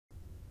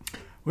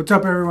What's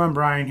up everyone,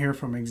 Bryan here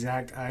from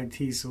Xact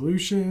IT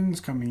Solutions,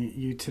 coming at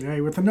you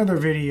today with another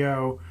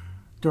video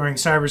during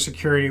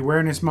Cybersecurity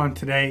Awareness Month.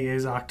 Today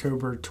is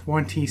October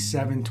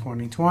 27,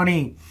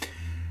 2020.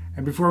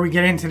 And before we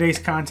get into today's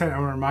content, I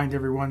want to remind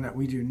everyone that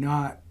we do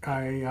not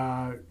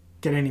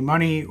get any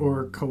money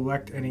or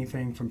collect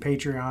anything from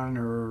Patreon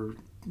or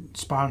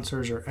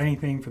sponsors or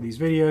anything for these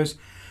videos.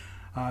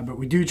 But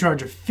we do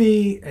charge a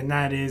fee, and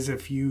that is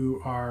if you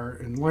are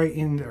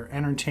enlightened or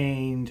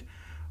entertained,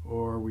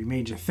 or we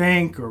made you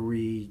think, or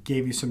we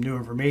gave you some new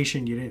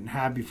information you didn't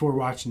have before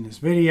watching this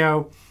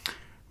video.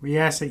 We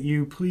ask that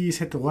you please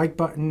hit the like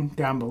button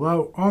down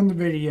below on the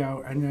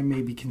video and then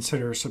maybe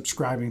consider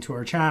subscribing to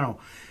our channel.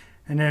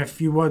 And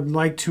if you would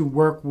like to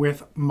work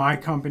with my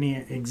company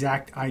at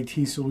Xact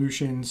IT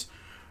Solutions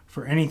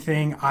for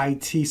anything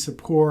IT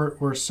support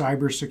or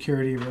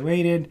cybersecurity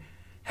related,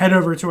 head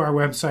over to our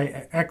website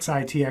at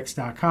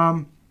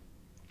xitx.com.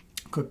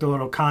 Click the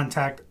little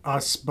Contact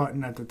Us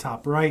button at the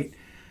top right.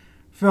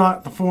 Fill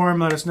out the form,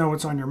 let us know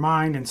what's on your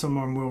mind, and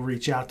someone will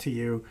reach out to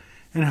you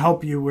and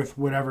help you with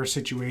whatever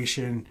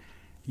situation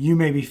you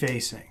may be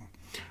facing.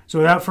 So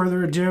without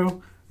further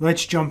ado,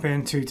 let's jump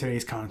into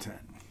today's content.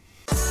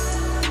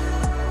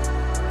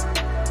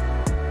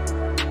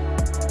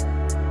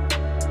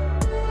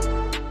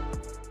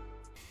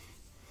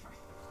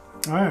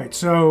 All right,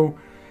 so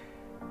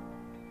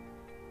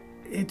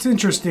it's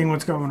interesting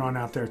what's going on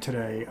out there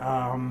today.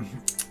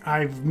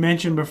 I've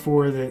mentioned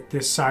before that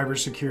this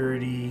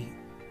cybersecurity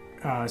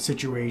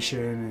situation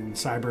and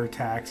cyber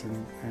attacks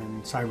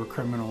and cyber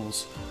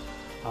criminals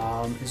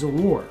is a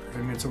war,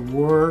 and it's a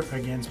war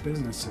against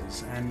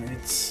businesses, and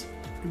it's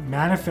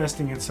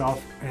manifesting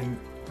itself in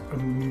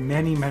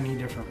many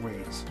different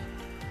ways.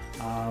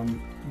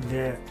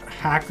 The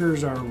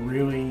hackers are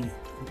really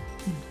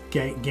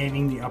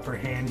gaining the upper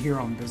hand here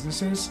on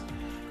businesses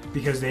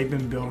because they've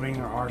been building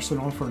their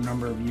arsenal for a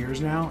number of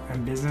years now,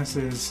 and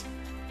businesses,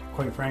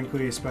 quite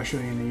frankly,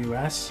 especially in the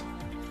US,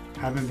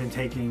 haven't been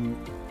taking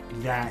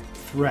that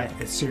threat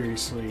as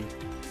seriously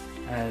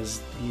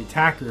as the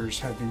attackers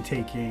have been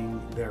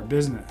taking their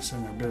business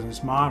and their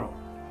business model.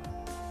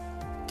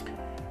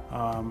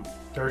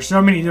 There are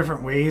so many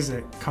different ways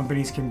that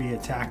companies can be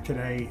attacked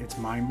today. It's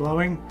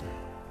mind-blowing.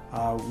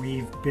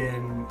 We've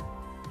been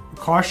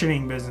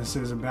cautioning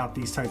businesses about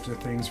these types of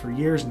things for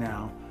years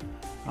now,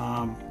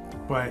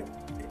 but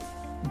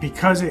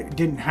because it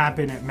didn't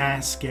happen at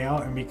mass scale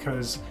and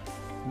because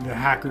the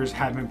hackers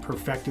haven't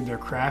perfected their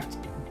craft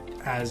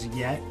as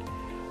yet,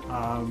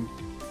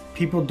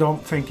 people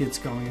don't think it's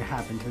going to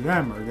happen to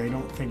them, or they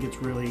don't think it's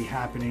really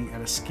happening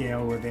at a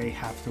scale where they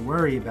have to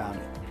worry about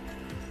it.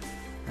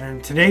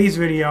 And today's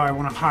video, I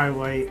want to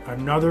highlight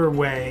another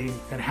way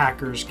that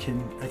hackers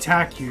can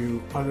attack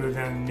you other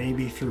than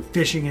maybe through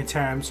phishing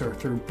attempts or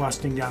through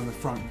busting down the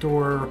front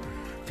door,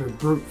 through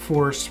brute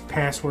force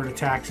password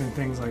attacks and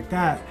things like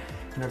that.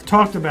 And I've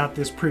talked about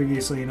this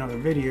previously in other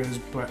videos,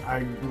 but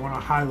I want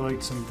to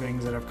highlight some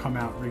things that have come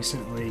out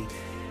recently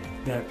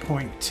that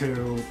point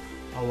to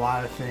a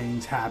lot of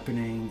things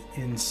happening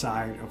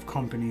inside of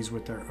companies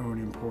with their own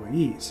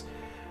employees.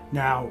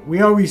 Now,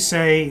 we always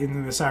say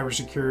in the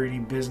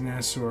cybersecurity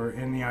business or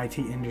in the IT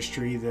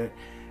industry that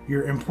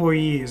your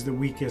employee is the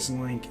weakest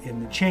link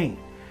in the chain.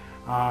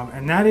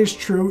 And that is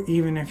true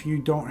even if you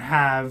don't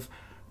have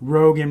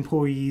rogue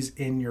employees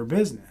in your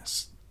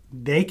business.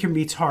 They can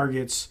be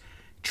targets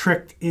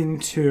tricked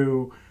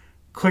into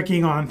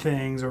clicking on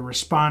things or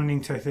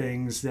responding to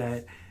things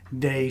that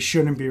they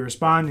shouldn't be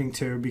responding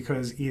to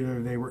because either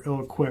they were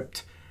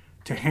ill-equipped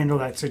to handle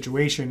that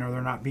situation or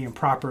they're not being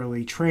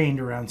properly trained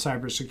around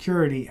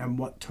cybersecurity and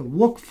what to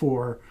look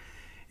for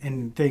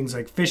in things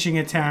like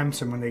phishing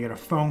attempts, and when they get a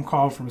phone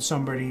call from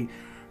somebody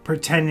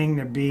pretending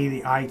to be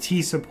the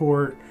IT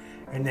support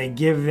and they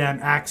give them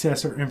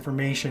access or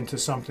information to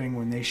something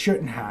when they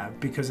shouldn't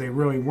have because they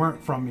really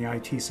weren't from the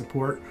IT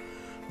support,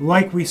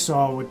 like we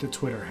saw with the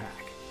Twitter hack.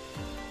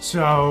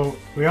 So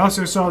we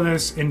also saw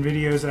this in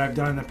videos that I've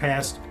done in the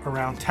past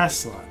around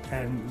Tesla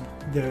and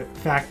the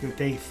fact that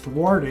they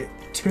thwarted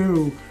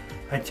 2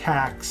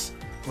 attacks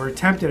or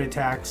attempted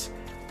attacks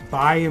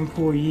by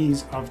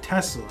employees of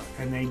Tesla,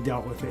 and they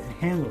dealt with it and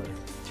handled it.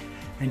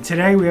 And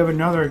today we have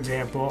another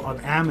example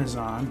of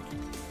Amazon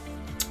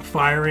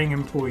firing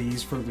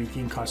employees for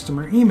leaking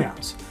customer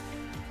emails.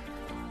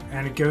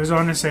 And it goes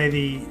on to say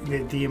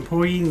the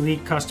employee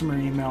leaked customer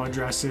email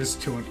addresses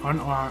to an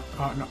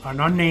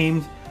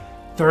unnamed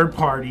third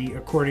party,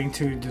 according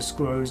to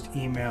disclosed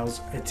emails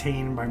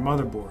obtained by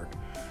Motherboard.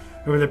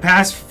 Over the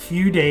past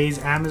few days,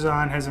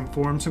 Amazon has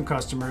informed some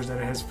customers that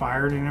it has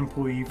fired an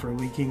employee for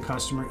leaking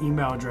customer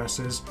email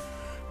addresses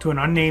to an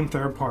unnamed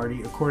third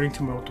party, according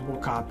to multiple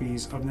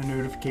copies of the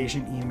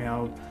notification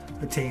email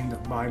obtained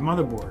by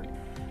Motherboard.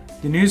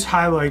 The news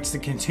highlights the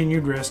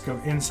continued risk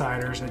of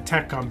insiders at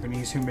tech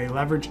companies who may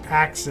leverage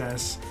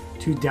access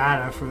to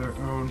data for their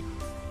own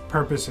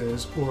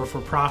purposes or for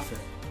profit.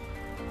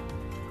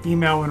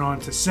 Email went on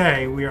to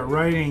say, "We are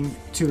writing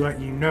to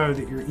let you know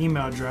that your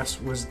email address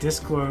was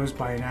disclosed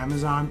by an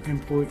Amazon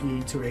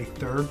employee to a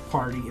third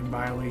party in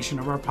violation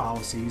of our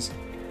policies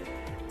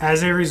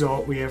As a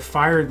result, we have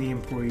fired the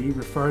employee,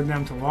 referred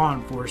them to law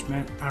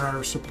enforcement, and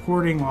are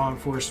supporting law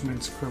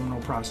enforcement's criminal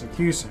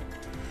prosecution.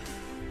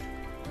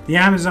 The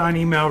Amazon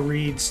email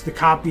reads, the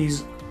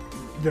copies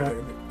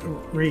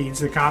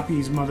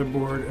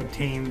motherboard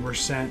obtained were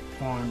sent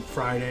on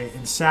Friday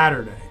and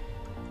Saturday.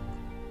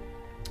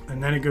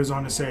 And then it goes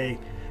on to say,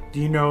 do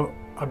you know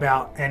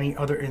about any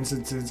other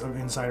instances of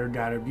insider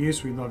data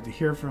abuse? We'd love to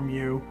hear from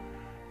you.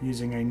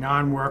 Using a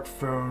non-work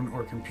phone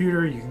or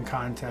computer, you can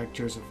contact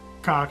Joseph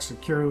Cox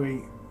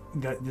securely.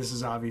 That this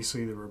is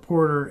obviously the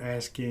reporter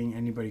asking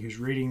anybody who's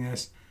reading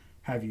this,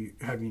 have you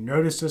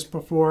noticed this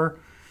before?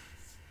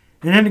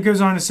 And then it goes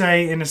on to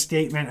say, in a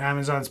statement,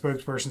 Amazon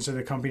spokesperson said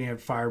the company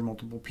had fired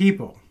multiple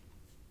people.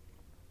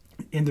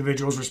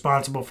 Individuals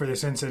responsible for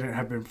this incident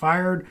have been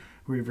fired.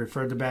 We've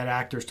referred the bad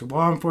actors to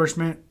law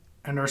enforcement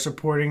and are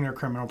supporting their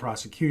criminal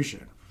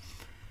prosecution.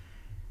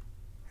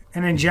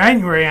 And in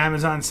January,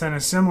 Amazon sent a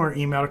similar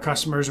email to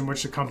customers in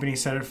which the company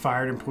said it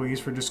fired employees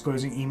for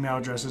disclosing email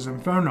addresses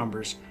and phone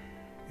numbers.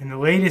 In the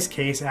latest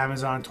case,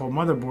 Amazon told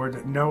Motherboard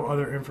that no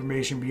other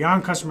information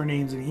beyond customer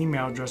names and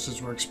email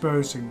addresses were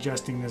exposed,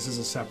 suggesting this is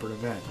a separate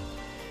event.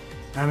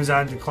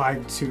 Amazon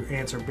declined to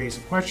answer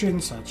basic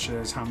questions such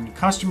as how many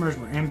customers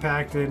were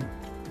impacted.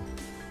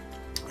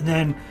 And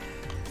then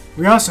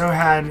we also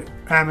had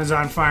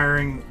Amazon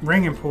firing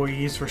Ring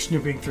employees for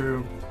snooping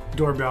through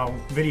doorbell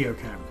video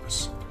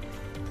cameras.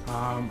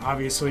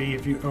 Obviously,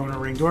 if you own a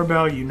Ring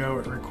doorbell, you know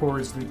it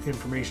records the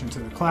information to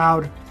the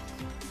cloud,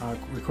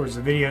 records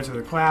the video to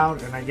the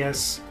cloud, and I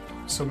guess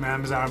some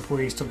Amazon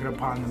employees took it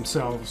upon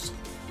themselves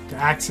to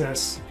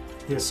access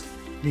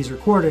these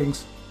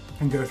recordings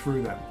and go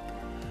through them,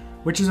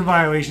 which is a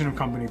violation of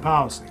company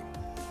policy.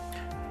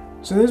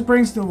 So this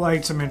brings to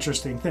light some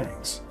interesting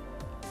things.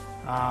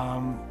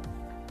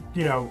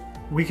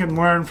 We can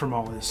learn from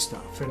all this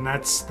stuff, and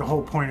that's the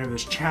whole point of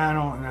this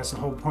channel, and that's the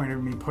whole point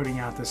of me putting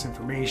out this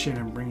information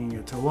and bringing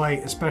it to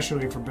light,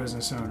 especially for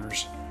business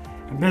owners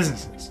and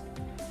businesses.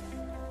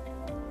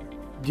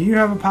 Do you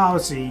have a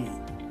policy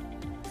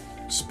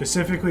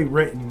specifically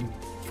written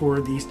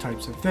for these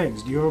types of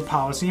things? Do you have a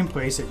policy in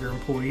place that your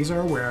employees are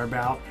aware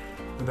about,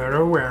 or that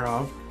are aware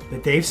of,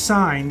 that they've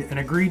signed and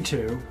agreed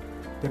to,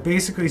 that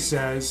basically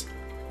says,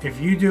 if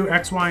you do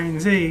X, Y,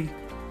 and Z,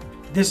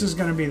 this is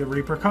going to be the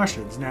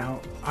repercussions?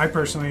 Now, I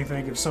personally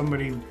think if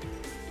somebody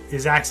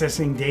is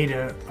accessing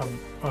data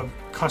of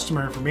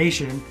customer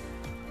information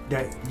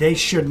that they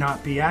should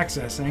not be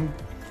accessing,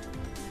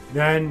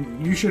 then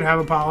you should have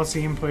a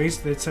policy in place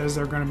that says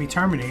they're going to be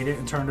terminated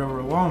and turned over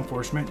to law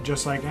enforcement,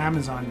 just like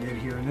Amazon did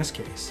here in this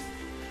case.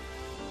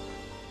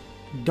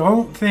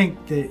 Don't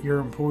think that your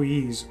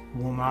employees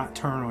will not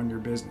turn on your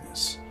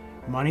business.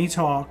 Money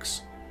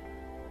talks.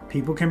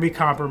 People can be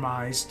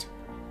compromised.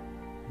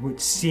 Which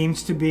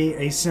seems to be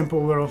a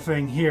simple little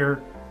thing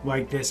here,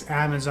 like this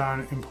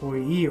Amazon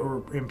employee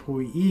or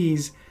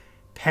employees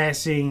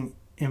passing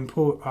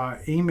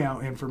email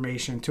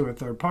information to a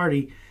third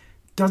party,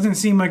 doesn't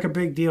seem like a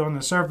big deal on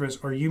the surface,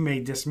 or you may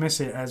dismiss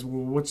it as,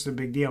 well, what's the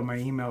big deal? My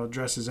email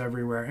address is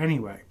everywhere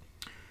anyway.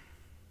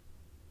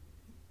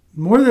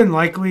 More than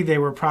likely, they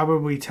were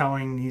probably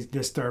telling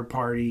this third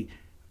party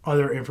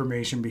other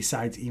information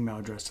besides email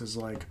addresses,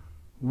 like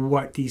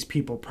what these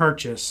people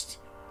purchased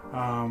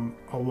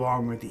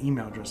along with the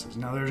email addresses.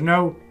 Now, there's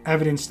no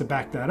evidence to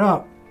back that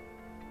up,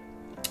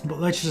 but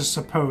let's just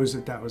suppose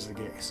that that was the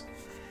case.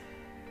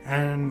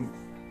 And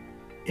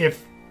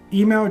if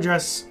email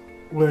address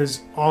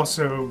was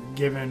also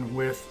given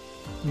with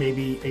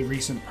maybe a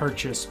recent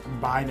purchase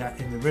by that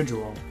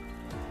individual,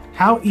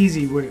 how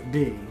easy would it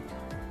be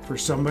for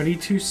somebody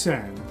to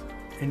send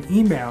an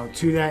email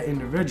to that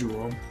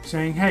individual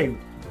saying, hey,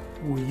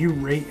 will you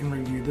rate and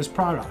review this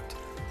product?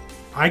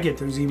 I get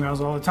those emails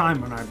all the time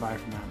when I buy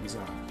from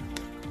Amazon.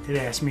 It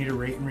asks me to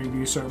rate and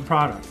review certain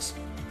products.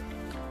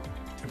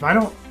 If I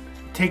don't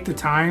take the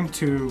time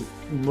to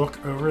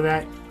look over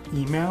that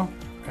email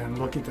and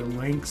look at the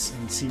links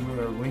and see where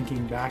they're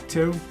linking back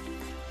to,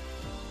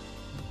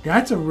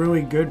 that's a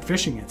really good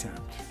phishing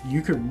attempt.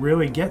 You could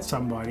really get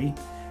somebody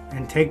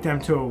and take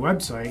them to a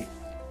website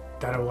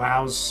that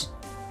allows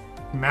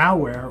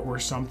malware or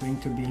something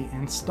to be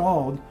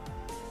installed,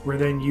 where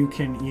then you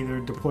can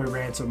either deploy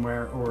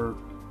ransomware or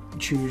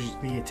choose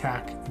the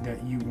attack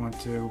that you want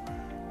to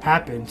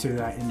happen to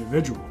that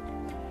individual.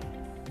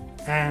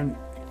 And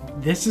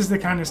this is the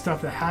kind of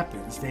stuff that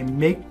happens. They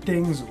make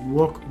things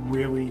look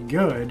really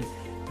good,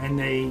 and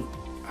they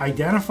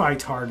identify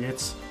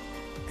targets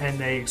and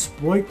they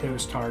exploit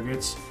those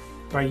targets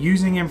by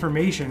using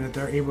information that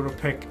they're able to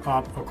pick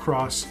up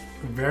across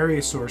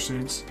various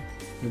sources,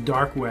 the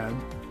dark web,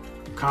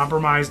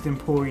 compromised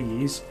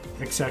employees,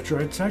 etc.,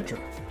 etc.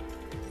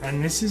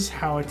 And this is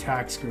how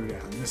attacks go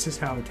down. This is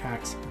how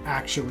attacks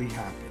actually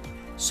happen.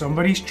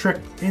 Somebody's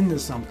tricked into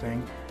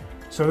something.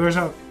 So there's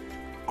an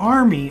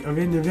army of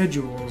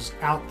individuals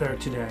out there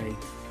today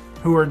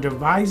who are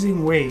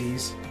devising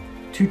ways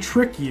to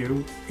trick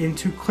you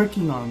into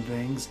clicking on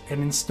things and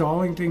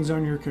installing things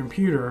on your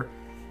computer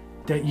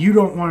that you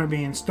don't want to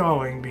be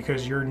installing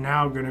because you're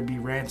now going to be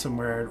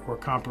ransomware or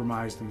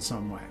compromised in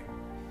some way.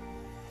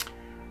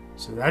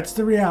 So that's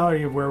the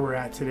reality of where we're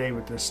at today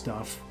with this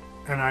stuff.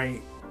 And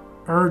I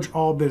urge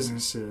all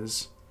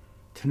businesses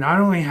to not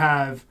only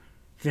have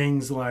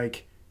things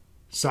like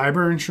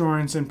cyber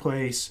insurance in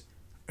place,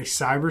 a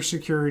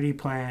cybersecurity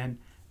plan,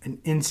 an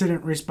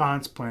incident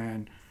response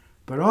plan,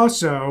 but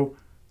also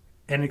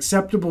an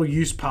acceptable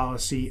use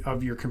policy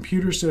of your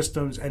computer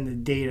systems and the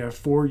data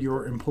for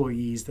your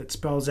employees that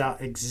spells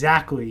out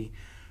exactly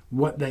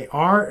what they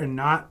are and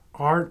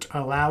aren't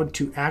allowed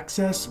to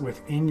access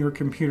within your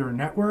computer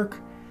network,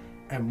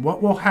 and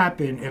what will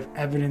happen if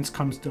evidence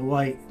comes to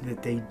light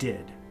that they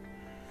did.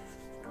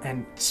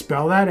 And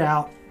spell that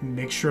out,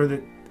 make sure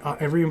that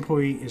every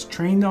employee is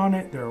trained on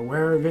it, they're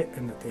aware of it,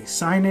 and that they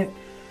sign it,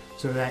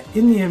 so that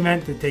in the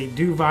event that they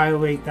do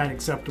violate that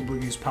acceptable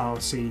use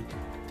policy,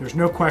 there's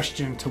no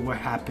question to what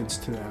happens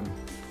to them.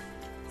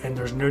 And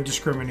there's no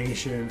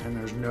discrimination, and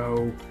there's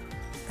no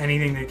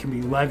anything that can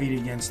be levied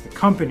against the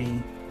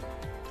company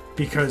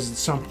because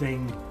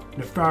something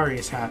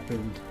nefarious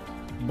happened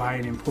by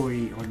an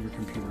employee on your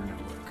computer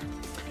network.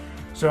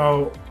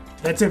 So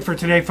that's it for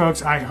today,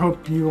 folks. I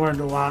hope you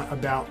learned a lot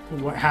about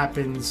what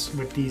happens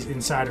with these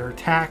insider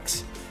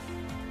attacks.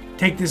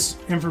 Take this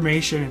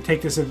information and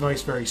take this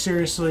advice very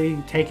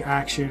seriously. Take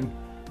action.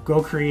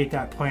 Go create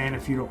that plan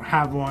if you don't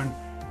have one,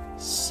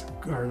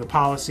 or the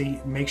policy.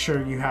 Make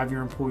sure you have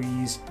your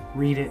employees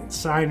read it and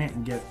sign it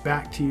and get it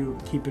back to you.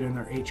 Keep it in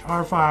their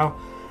HR file.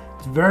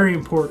 It's very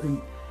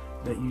important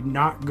that you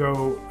not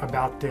go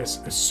about this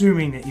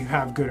assuming that you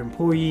have good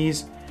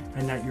employees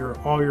and that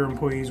all your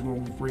employees will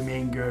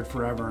remain good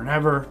forever and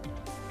ever.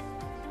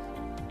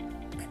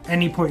 At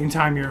any point in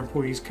time, your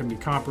employees can be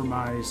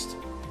compromised.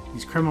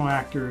 These criminal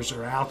actors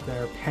are out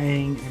there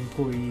paying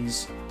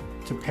employees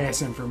to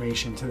pass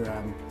information to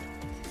them.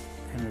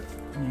 And if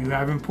you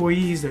have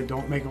employees that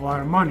don't make a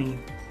lot of money,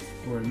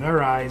 or in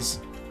their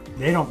eyes,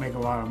 they don't make a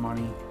lot of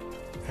money,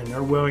 and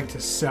they're willing to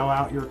sell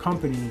out your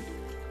company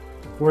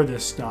for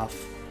this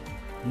stuff,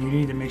 you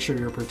need to make sure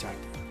you're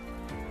protected.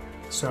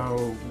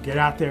 So get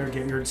out there,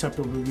 get your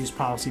acceptable use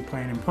policy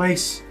plan in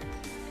place.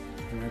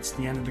 And that's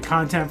the end of the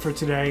content for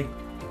today.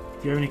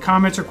 If you have any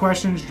comments or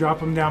questions, drop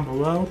them down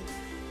below.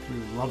 We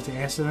would love to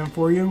answer them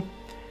for you.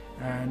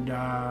 And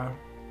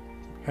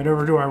head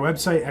over to our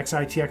website,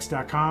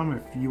 xitx.com,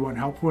 if you want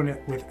help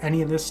with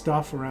any of this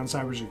stuff around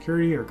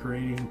cybersecurity or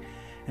creating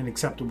an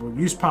acceptable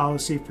use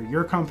policy for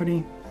your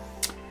company.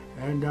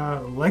 And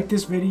like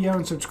this video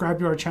and subscribe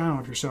to our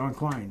channel if you're so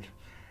inclined.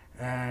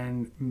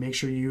 And make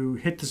sure you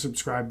hit the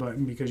subscribe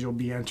button because you'll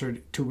be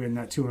entered to win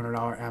that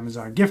 $200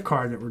 Amazon gift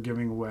card that we're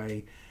giving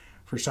away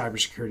for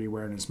Cybersecurity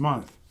Awareness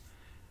Month.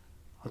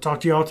 I'll talk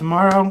to you all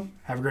tomorrow.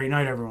 Have a great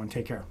night, everyone.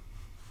 Take care.